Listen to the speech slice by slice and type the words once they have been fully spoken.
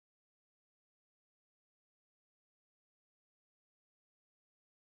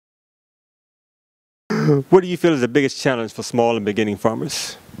What do you feel is the biggest challenge for small and beginning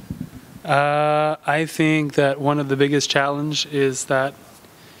farmers? I think that one of the biggest challenge is that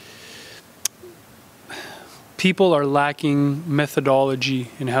people are lacking methodology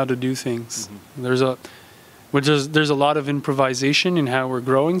in how to do things. There's a lot of improvisation in how we're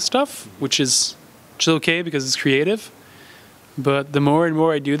growing stuff, which is okay because it's creative. But the more and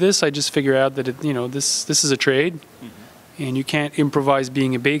more I do this, I just figure out that this is a trade, and you can't improvise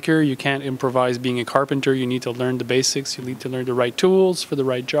being a baker. You can't improvise being a carpenter. You need to learn the basics. You need to learn the right tools for the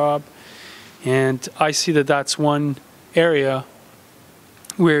right job. And I see that that's one area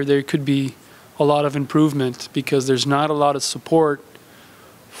where there could be a lot of improvement, because there's not a lot of support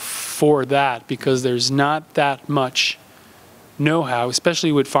for that, because there's not that much know-how,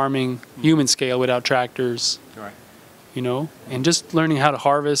 especially with farming human scale without tractors. Right. And just learning how to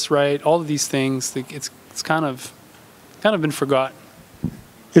harvest right, all of these things, it's kind of been forgotten.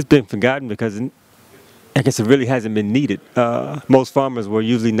 It's been forgotten because I guess it really hasn't been needed. Most farmers were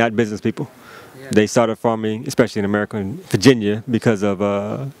usually not business people. Yeah. They started farming, especially in America and Virginia, because of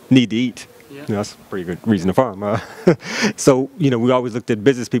need to eat. Yeah. That's a pretty good reason to farm. So, we always looked at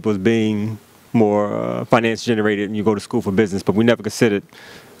business people as being more finance generated, and you go to school for business, but we never considered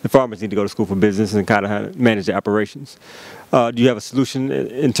the farmers need to go to school for business and kind of how to manage their operations. Do you have a solution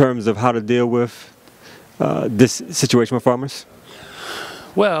in terms of how to deal with this situation with farmers?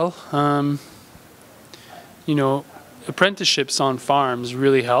 Well, apprenticeships on farms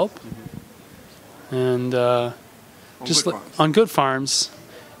really help, and just on good farms,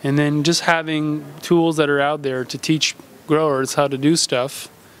 and then just having tools that are out there to teach growers how to do stuff,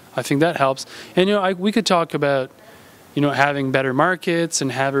 I think that helps. And we could talk about having better markets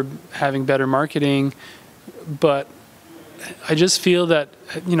and having better marketing, but I just feel that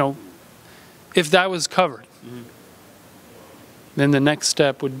if that was covered, then the next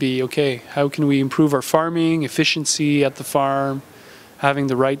step would be, okay, how can we improve our farming efficiency at the farm, having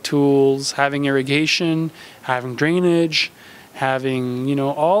the right tools, having irrigation, having drainage, having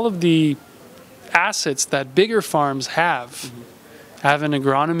all of the assets that bigger farms have. Having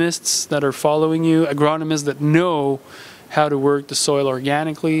agronomists that are following you, agronomists that know how to work the soil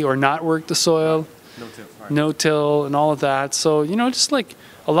organically or not work the soil, no-till, and all of that. So, just like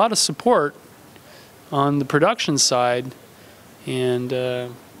a lot of support on the production side. And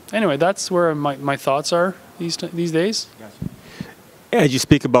anyway, that's where my thoughts are these days. Gotcha. As you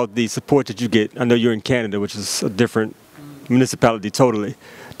speak about the support that you get, I know you're in Canada, which is a different municipality totally.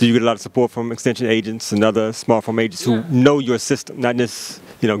 Do you get a lot of support from extension agents and other small farm agents who know your system, not just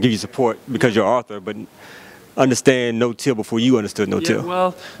give you support because you're Arthur, but understand no-till before you understood no-till? Yeah,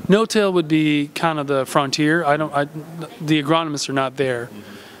 well, no-till would be kind of the frontier. The agronomists are not there,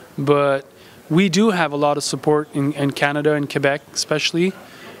 but we do have a lot of support in Canada and Quebec, especially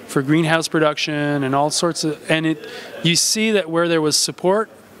for greenhouse production and all sorts of. And you see that where there was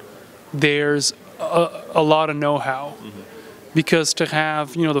support, there's a lot of know-how. Because to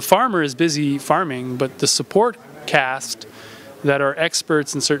have, the farmer is busy farming, but the support cast that are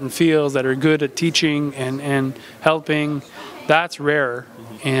experts in certain fields, that are good at teaching and helping, that's rare.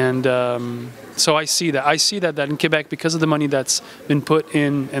 And so I see that in Quebec, because of the money that's been put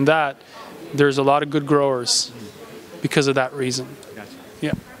in and that, there's a lot of good growers because of that reason. Gotcha.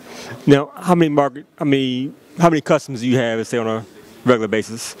 Yeah. Now, how many customers do you have, let's say, on a regular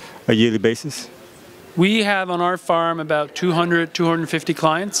basis, a yearly basis? We have on our farm about 200, 250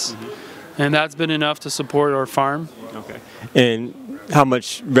 clients, and that's been enough to support our farm. Okay. And how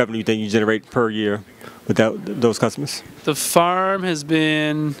much revenue do you think you generate per year without those customers? The farm has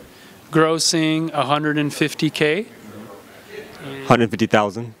been grossing $150K.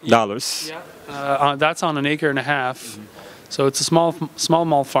 $150,000. Yeah. That's on an acre and a half, so it's a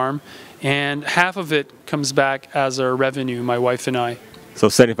small farm, and half of it comes back as our revenue, my wife and I. So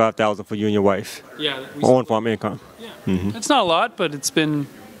 $75,000 for you and your wife. Yeah. On farm income. Yeah. It's not a lot, but it's been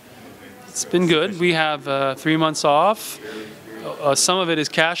good. We have 3 months off. Some of it is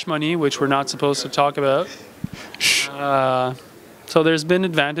cash money, which we're not supposed to talk about. So there's been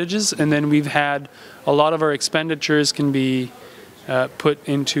advantages, and then we've had a lot of our expenditures can be put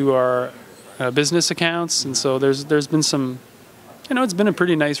into our business accounts, and so there's been some, it's been a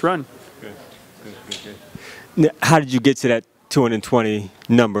pretty nice run. Good. Now, how did you get to that 220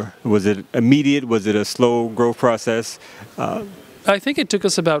 number? Was it immediate? Was it a slow growth process? I think it took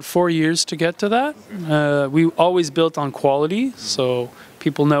us about 4 years to get to that. We always built on quality, so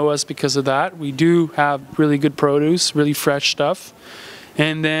people know us because of that. We do have really good produce, really fresh stuff.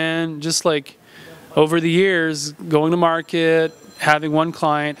 And then just like over the years, going to market, having one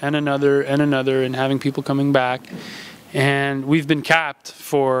client and another, and having people coming back. And we've been capped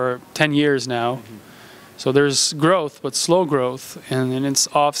for 10 years now. So there's growth, but slow growth, and then it's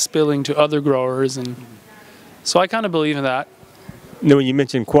off spilling to other growers, and so I kind of believe in that. Now, when you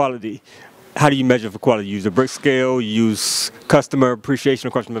mentioned quality, how do you measure for quality? You use a brick scale, you use customer appreciation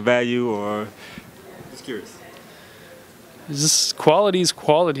or customer value, or just curious? Just quality is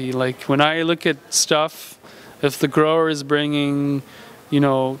quality. Like when I look at stuff, if the grower is bringing, you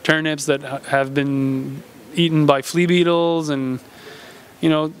know, turnips that have been eaten by flea beetles, and you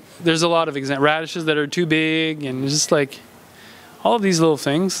know, there's a lot of radishes that are too big, and just like all of these little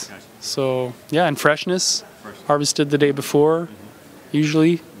things. Gotcha. So yeah, and freshness, harvested the day before,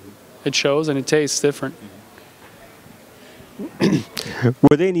 usually it shows and it tastes different.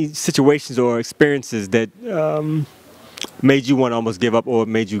 Were there any situations or experiences that made you want to almost give up, or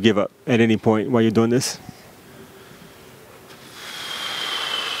made you give up at any point while you're doing this?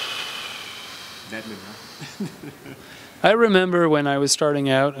 I remember when I was starting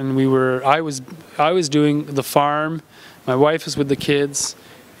out, and I was doing the farm. My wife was with the kids,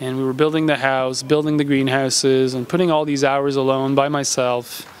 and we were building the house, building the greenhouses, and putting all these hours alone by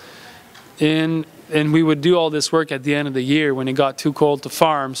myself. And we would do all this work at the end of the year when it got too cold to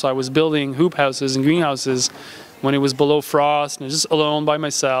farm. So I was building hoop houses and greenhouses when it was below frost, and just alone by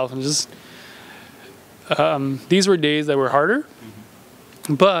myself, and just these were days that were harder.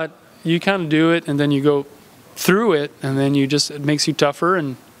 But you kind of do it, and then you go through it, and then it makes you tougher.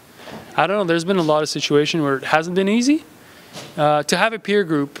 And I don't know, there's been a lot of situations where it hasn't been easy. To have a peer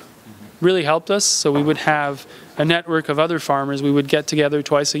group really helped us. So we would have a network of other farmers. We would get together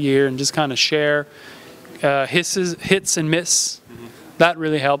twice a year and just kind of share hits and miss. That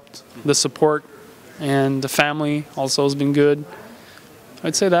really helped. The support and the family also has been good.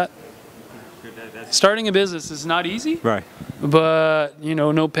 I'd say that. Starting a business is not easy, right? But you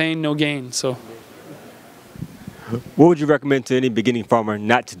know, no pain, no gain. So, what would you recommend to any beginning farmer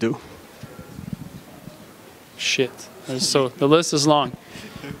not to do? Shit. So the list is long.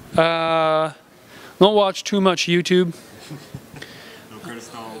 Don't watch too much YouTube. No Curtis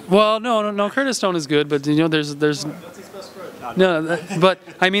Stone. Well, no. Curtis Stone is good, but you know, there's What's his best friend? no. But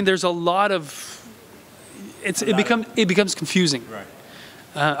I mean, there's a lot of. It becomes confusing. Right.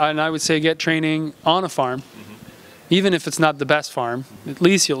 And I would say get training on a farm, even if it's not the best farm. At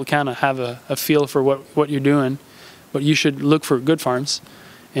least you'll kind of have a feel for what you're doing. But you should look for good farms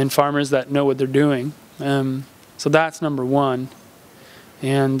and farmers that know what they're doing. So that's number one.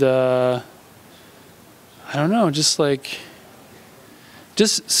 And I don't know, just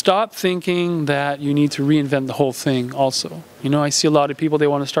stop thinking that you need to reinvent the whole thing also. You know, I see a lot of people, they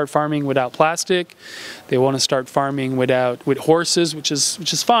want to start farming without plastic. They want to start farming with horses, which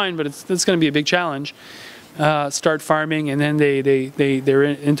is fine, but it's going to be a big challenge. Start farming, and then they're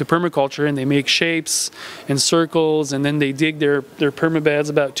into permaculture, and they make shapes and circles, and then they dig their permabeds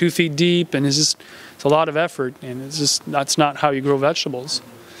about 2 feet deep, and it's a lot of effort, and that's not how you grow vegetables.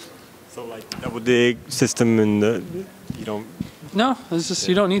 So like double dig system, and you don't. No, it's just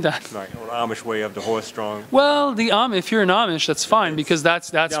you don't need that. Right, or the Amish way of the horse-drawn. Well, if you're an Amish, that's fine, because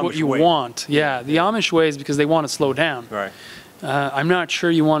that's what you want. Yeah, the Amish way is because they want to slow down. Right. I'm not sure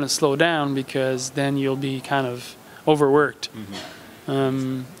you want to slow down, because then you'll be kind of overworked.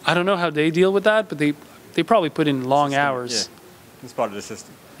 I don't know how they deal with that, but they probably put in long hours. Yeah, it's part of the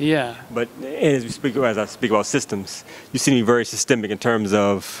system. Yeah. But as I speak about systems, you seem to be very systemic in terms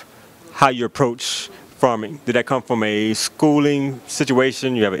of how you approach farming. Did that come from a schooling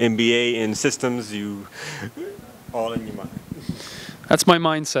situation? You have an MBA in systems, all in your mind? That's my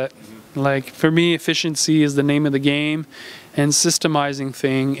mindset. Like, for me, efficiency is the name of the game, and systemizing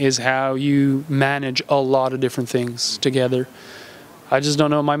thing is how you manage a lot of different things together. I just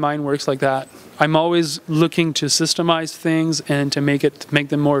don't know, my mind works like that. I'm always looking to systemize things and to make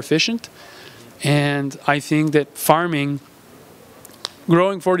them more efficient. And I think that farming,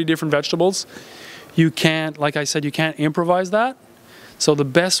 growing 40 different vegetables, you can't, like I said, you can't improvise that. So the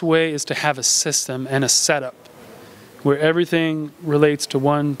best way is to have a system and a setup where everything relates to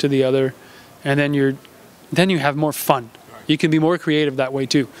one to the other, and then you have more fun. You can be more creative that way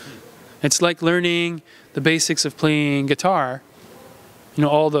too. It's like learning the basics of playing guitar. You know,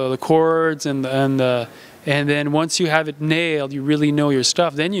 all the chords and then once you have it nailed, you really know your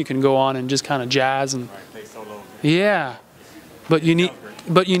stuff. Then you can go on and just kind of jazz and play solo. Yeah, but you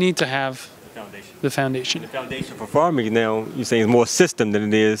need to have the foundation. The foundation for farming now, you're saying, is more system than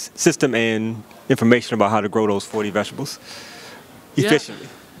it is system and information about how to grow those 40 vegetables efficiently.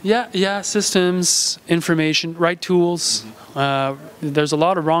 Yeah, systems, information, right tools. There's a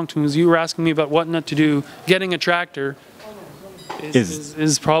lot of wrong tools. You were asking me about what not to do. Getting a tractor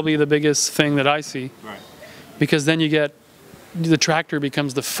is probably the biggest thing that I see. Right. Because then you get the tractor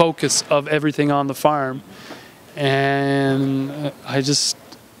becomes the focus of everything on the farm. And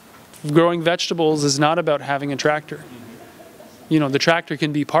growing vegetables is not about having a tractor. You know, the tractor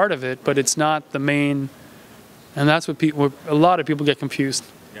can be part of it, but it's not the main, and that's what a lot of people get confused.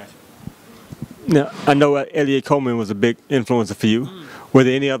 Now, I know Eliot Coleman was a big influencer for you. Were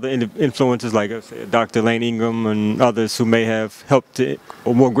there any other influences like say, Dr. Lane Ingram and others who may have helped to,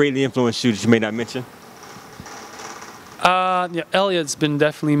 or more greatly influenced you that you may not mention? Yeah, Eliot's been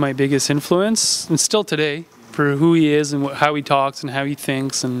definitely my biggest influence, and still today, for who he is and how he talks and how he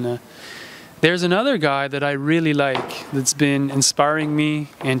thinks. And there's another guy that I really like that's been inspiring me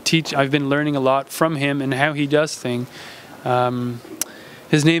and I've been learning a lot from him and how he does things.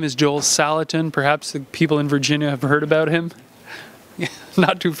 His name is Joel Salatin. Perhaps the people in Virginia have heard about him.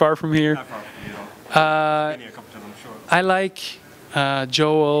 Not too far from here. I like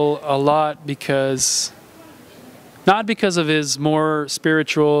Joel a lot not because of his more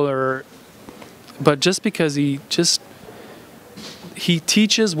spiritual but just because he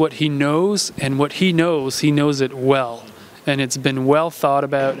teaches what he knows, and what he knows it well, and it's been well thought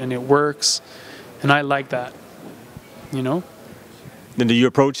about, and it works, and I like that, you know. Then do you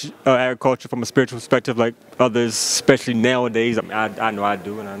approach agriculture from a spiritual perspective like others, especially nowadays? I mean, I know I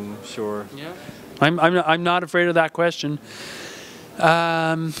do, and I'm sure. Yeah. I'm not afraid of that question.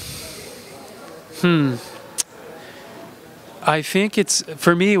 I think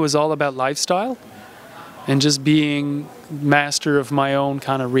for me, it was all about lifestyle and just being master of my own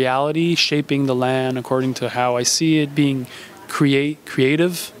kind of reality, shaping the land according to how I see it, being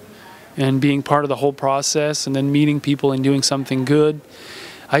creative and being part of the whole process, and then meeting people and doing something good.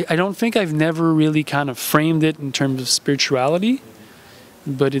 I don't think I've never really kind of framed it in terms of spirituality,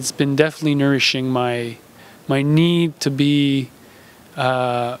 but it's been definitely nourishing my need to be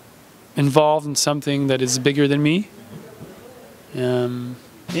involved in something that is bigger than me.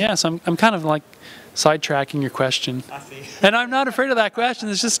 Yeah, so I'm kind of like sidetracking your question. I see. And I'm not afraid of that question.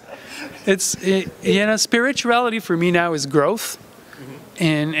 It's just, you know, spirituality for me now is growth,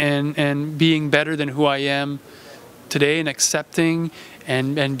 and being better than who I am today, and accepting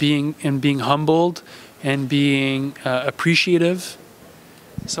and being humbled and being appreciative.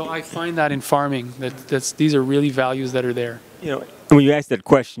 So I find that in farming these are really values that are there. You know, when you ask that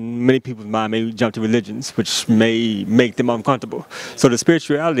question, many people's mind may jump to religions, which may make them uncomfortable. So the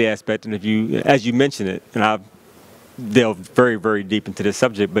spirituality aspect, and as you mentioned it, and I've delved very, very deep into this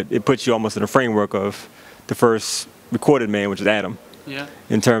subject, but it puts you almost in a framework of the first recorded man, which is Adam. Yeah.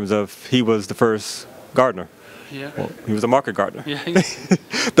 In terms of he was the first gardener. Yeah. Well, he was a market gardener. Yeah.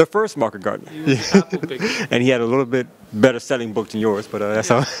 The first market gardener. He was apple picker. And he had a little bit better selling book than yours, but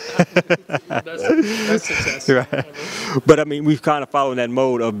that's all. That's success. Right. But I mean, we've kind of followed that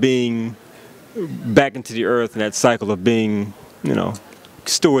mode of being back into the earth and that cycle of being, you know,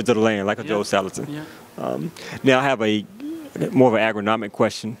 stewards of the land, like a Joel Salatin. Yeah. Now I have more of an agronomic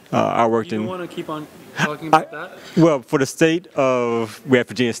question. I worked in. You want to keep on talking about that? Well, for the state we have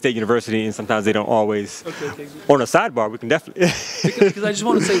Virginia State University, and sometimes they don't always. Okay. On a sidebar, we can definitely. Because I just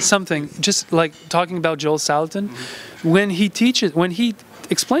want to say something, just like talking about Joel Salatin, when he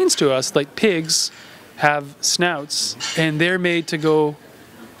explains to us, like, pigs have snouts, and they're made to go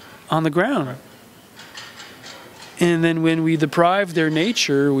on the ground. Right. And then when we deprive their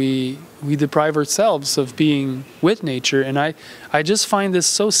nature, we deprive ourselves of being with nature. And I just find this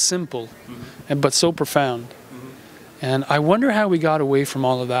so simple, but so profound. And I wonder how we got away from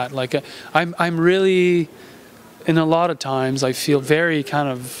all of that. Like, I'm really, in a lot of times, I feel very kind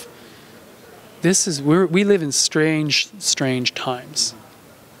of, we live in strange times.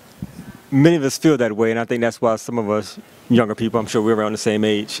 Many of us feel that way, and I think that's why some of us younger people, I'm sure we're around the same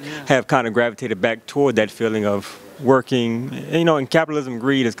age, have kind of gravitated back toward that feeling of working. And, you know, and capitalism,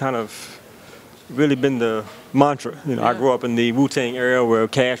 greed has kind of really been the mantra. You know, I grew up in the Wu-Tang era where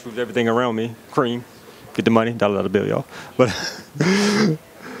cash was everything around me. Cream, get the money, $1 bill, y'all. But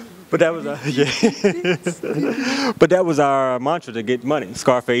that was but that was our mantra, to get money.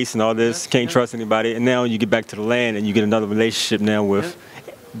 Scarface and all this, can't trust anybody. And now you get back to the land and you get another relationship now with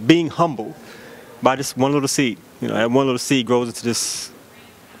being humble by just one little seed. You know, that one little seed grows into this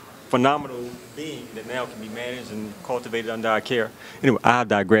phenomenal being that now can be managed and cultivated under our care. Anyway, I'll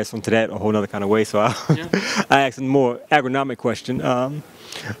digress onto that a whole other kind of way. So I asked a more agronomic question.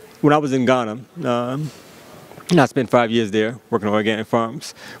 When I was in Ghana, I spent 5 years there working on organic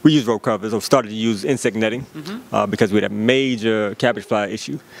farms. We used row covers, or started to use insect netting because we had a major cabbage fly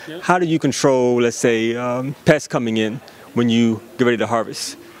issue. How do you control, let's say, pests coming in when you get ready to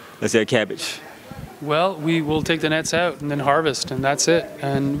harvest, let's say, a cabbage? Well, we will take the nets out and then harvest, and that's it.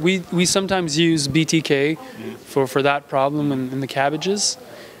 And we sometimes use BTK for that problem in the cabbages.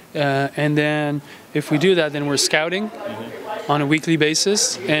 And then if we do that, then we're scouting on a weekly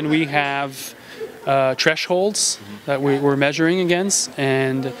basis, and we have thresholds that we're measuring against,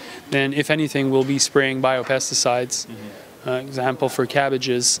 and then if anything, we'll be spraying biopesticides. Example for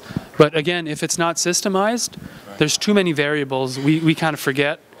cabbages. But again, if it's not systemized, there's too many variables. We kind of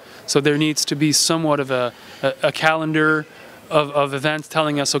forget. So there needs to be somewhat of a calendar of events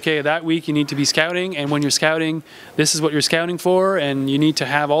telling us, okay, that week you need to be scouting, and when you're scouting, this is what you're scouting for, and you need to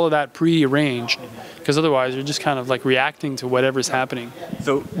have all of that pre-arranged, because otherwise you're just kind of like reacting to whatever's happening.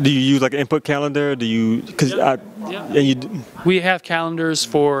 So do you use like an input calendar? Do you, because we have calendars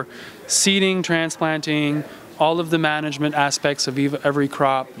for seeding, transplanting, all of the management aspects of every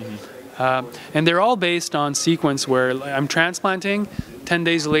crop. And they're all based on sequence where I'm transplanting, 10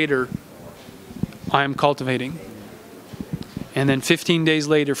 days later I'm cultivating. And then 15 days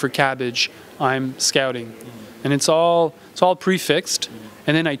later for cabbage, I'm scouting. And it's all prefixed,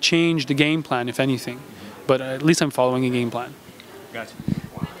 and then I change the game plan if anything. But at least I'm following a game plan. Gotcha.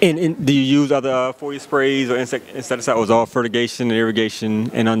 And do you use other foliar sprays or insecticide, or is it all fertigation and irrigation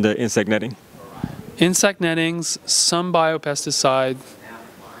and under insect netting? Insect nettings, some biopesticide,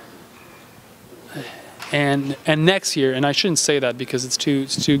 and next year, and I shouldn't say that because it's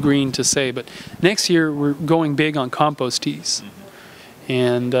too green to say, but next year we're going big on compost teas,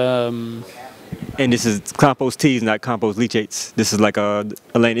 and this is compost teas, not compost leachates. This is like a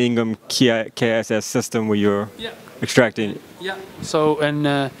Elaine Ingham KSS system where you're extracting. Yeah.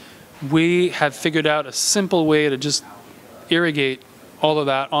 So we have figured out a simple way to just irrigate all of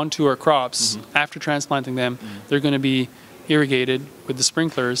that onto our crops. After transplanting them. They're going to be irrigated with the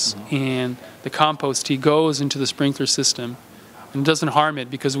sprinklers, and the compost tea goes into the sprinkler system and doesn't harm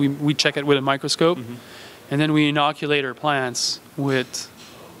it because we check it with a microscope, and then we inoculate our plants with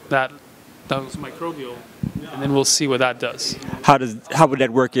those microbial, and then we'll see what that does. How would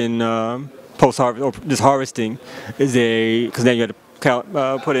that work in post-harvest or just harvesting? Is there, because then you have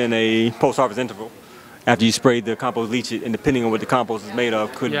to put in a post-harvest interval after you spray the compost leachate, and depending on what the compost is made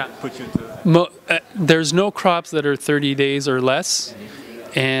of, could put you into... There's no crops that are 30 days or less,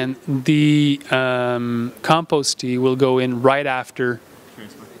 and the compost tea will go in right after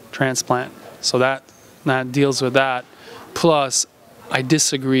transplant. So that deals with that. Plus, I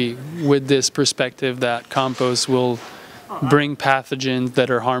disagree with this perspective that compost will bring pathogens that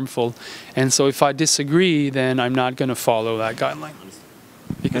are harmful. And so if I disagree, then I'm not going to follow that guideline,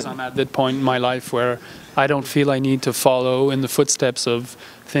 because I'm at that point in my life where I don't feel I need to follow in the footsteps of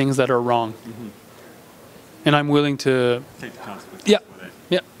things that are wrong. And I'm willing to take the consequences.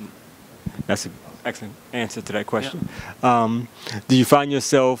 Yeah. That's an excellent answer to that question. Do you find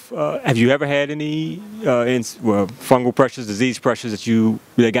yourself, have you ever had any fungal pressures, disease pressures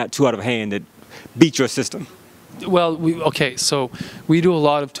that got too out of hand that beat your system? Well, so we do a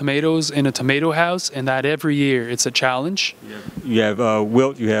lot of tomatoes in a tomato house, and that every year it's a challenge. You have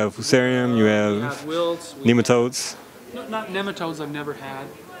wilt, you have fusarium, you have wilts, nematodes. No, not nematodes I've never had,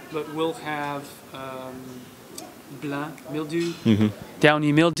 but we'll have blanc, mildew,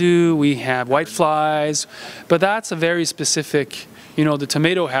 downy mildew, we have white flies, but that's a very specific, the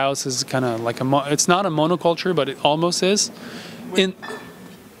tomato house is kind of like it's not a monoculture, but it almost is.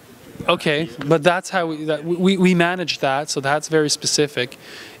 Okay, but that's how we manage that, so that's very specific.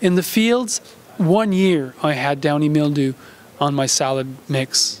 In the fields, 1 year I had downy mildew on my salad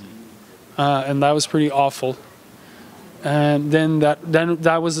mix, and that was pretty awful. And then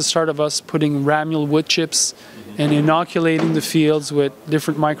that was the start of us putting ramule wood chips and inoculating the fields with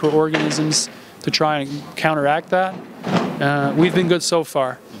different microorganisms to try and counteract that. We've been good so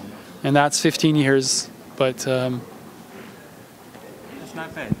far, and that's 15 years, but...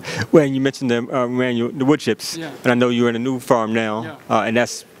 not bad. Well, you mentioned the wood chips, and I know you're in a new farm now, and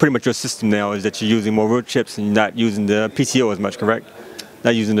that's pretty much your system now, is that you're using more wood chips and you're not using the PTO as much, correct?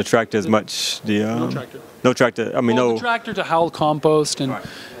 Not using the tractor as much. No tractor. No tractor. I mean, no tractor to howl compost,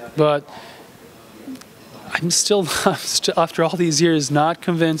 but I'm still after all these years not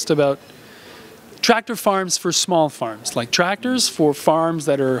convinced about tractor farms for small farms, like tractors for farms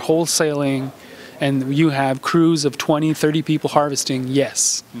that are wholesaling. And you have crews of 20, 30 people harvesting,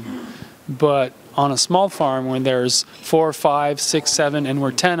 yes. But on a small farm when there's 4, 5, 6, 7, and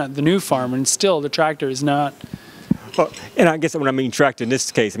we're 10 at the new farm, and still the tractor is not... Well, and I guess when I mean tractor in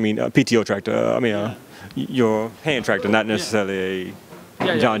this case, I mean a PTO tractor, your hand tractor, not necessarily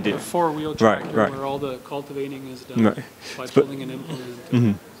a John Deere. A four-wheel tractor where all the cultivating is done by pulling an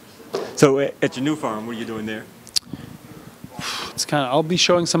implement. So at your new farm, what are you doing there? it's kind of, I'll be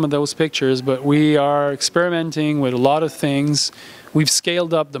showing some of those pictures, but we are experimenting with a lot of things. We've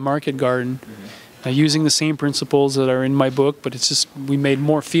scaled up the market garden using the same principles that are in my book, but it's just, we made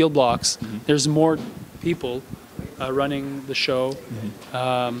more field blocks. There's more people running the show.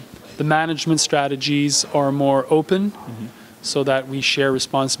 The management strategies are more open so that we share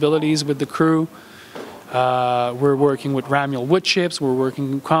responsibilities with the crew. We're working with Ramule wood chips, we're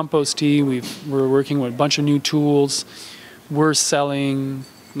working with compost tea, we're working with a bunch of new tools. We're selling,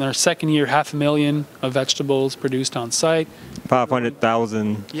 in our second year, 500,000 of vegetables produced on site.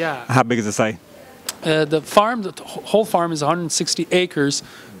 500,000. Yeah. How big is the site? The farm, the whole farm is 160 acres,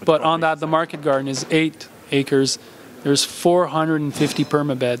 but on that the market garden is 8 acres. There's 450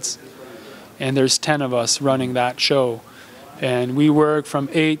 permabeds, and there's 10 of us running that show. And we work from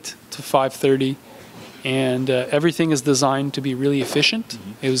 8 to 5:30, and everything is designed to be really efficient.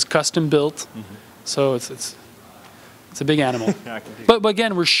 It was custom built, so it's a big animal. But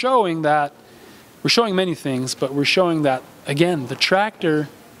again, we're showing many things, but we're showing that, again, the tractor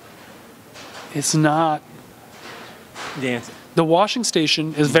is not The answer. the washing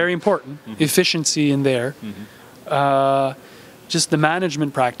station is very important, efficiency in there. Just the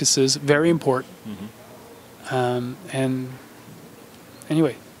management practices, very important. And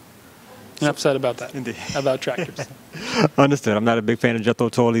anyway, enough said about that. Indeed. About tractors. Understood. I'm not a big fan of Jethro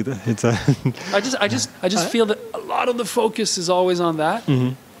Tull either. It's a I just feel that a lot of the focus is always on that,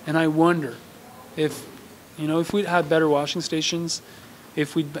 and I wonder if, if we'd had better washing stations,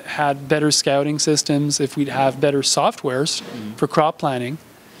 if we'd had better scouting systems, if we'd have better softwares for crop planning,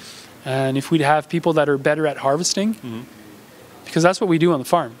 and if we'd have people that are better at harvesting, because that's what we do on the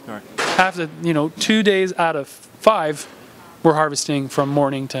farm. All right. Half the, 2 days out of 5, we're harvesting from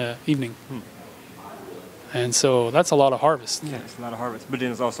morning to evening. And so that's a lot of harvest. Yeah, it's a lot of harvest. But then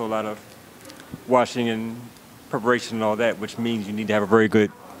there's also a lot of washing and preparation and all that, which means you need to have a very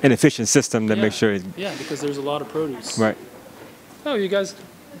good and efficient system that makes sure it's... Yeah, because there's a lot of produce. Right. Oh, you guys...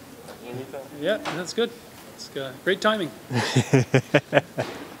 Yeah, that's good. It's great timing.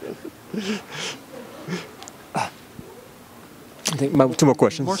 I think 2 more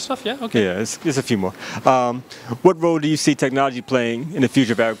questions. More stuff, yeah? Okay. Yeah, it's a few more. What role do you see technology playing in the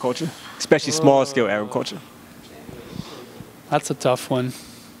future of agriculture, especially small-scale agriculture? That's a tough one.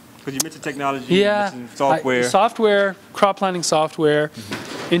 Because you mentioned technology, Yeah. you mentioned software. Software, crop planning software,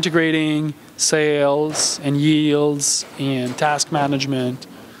 integrating sales and yields and task management.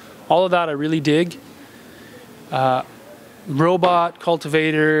 All of that I really dig. Robot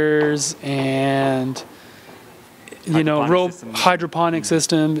cultivators and hydroponic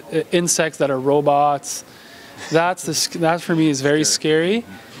system, insects that are robots. That for me is very scary.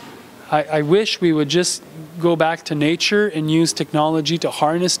 I wish we would just go back to nature and use technology to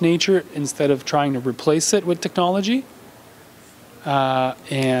harness nature instead of trying to replace it with technology. Some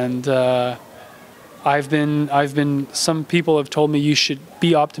people have told me you should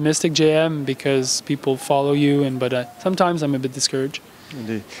be optimistic, JM, because people follow you, but sometimes I'm a bit discouraged.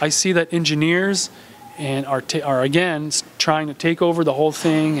 Indeed. I see that engineers and are again trying to take over the whole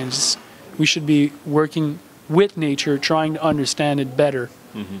thing, and we should be working with nature, trying to understand it better,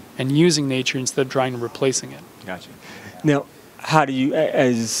 and using nature instead of trying to replacing it. Gotcha. Now, how do you,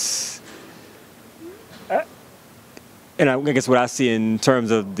 and I guess what I see in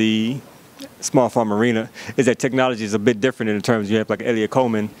terms of the small farm arena is that technology is a bit different in terms you have like Elliot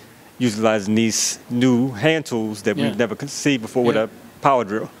Coleman utilizing these new hand tools that we've never conceived before with a power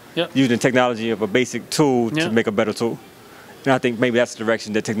drill. Using technology of a basic tool to make a better tool. And I think maybe that's the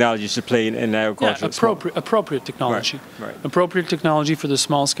direction that technology should play in agriculture. Yeah, appropriate technology. Right. Appropriate technology for the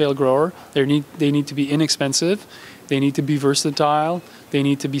small scale grower. They need to be inexpensive. They need to be versatile. They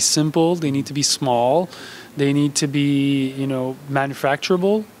need to be simple. They need to be small. They need to be,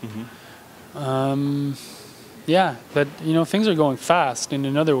 manufacturable. But things are going fast in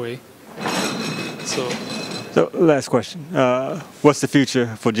another way. So last question. What's the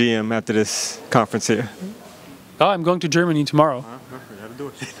future for GM after this conference here? Oh, I'm going to Germany tomorrow.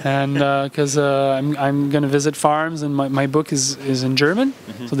 And because I'm going to visit farms, and my book is in German.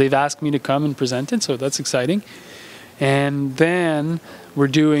 So they've asked me to come and present it, so that's exciting. And then we're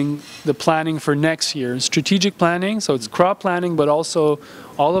doing the planning for next year, strategic planning. So it's crop planning, but also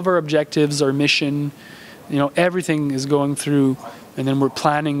all of our objectives, our mission, everything is going through. And then we're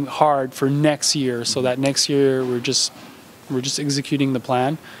planning hard for next year, so that next year we're just executing the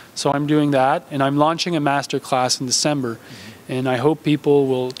plan. So I'm doing that, and I'm launching a master class in December, and I hope people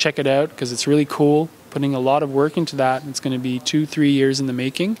will check it out because it's really cool. Putting a lot of work into that. It's going to be 2-3 years in the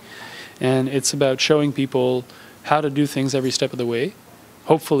making, and it's about showing people how to do things every step of the way,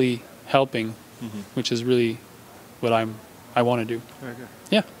 hopefully helping, which is really what I'm I want to do. Very good.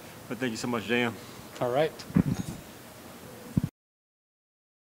 Yeah. But thank you so much, JM. All right.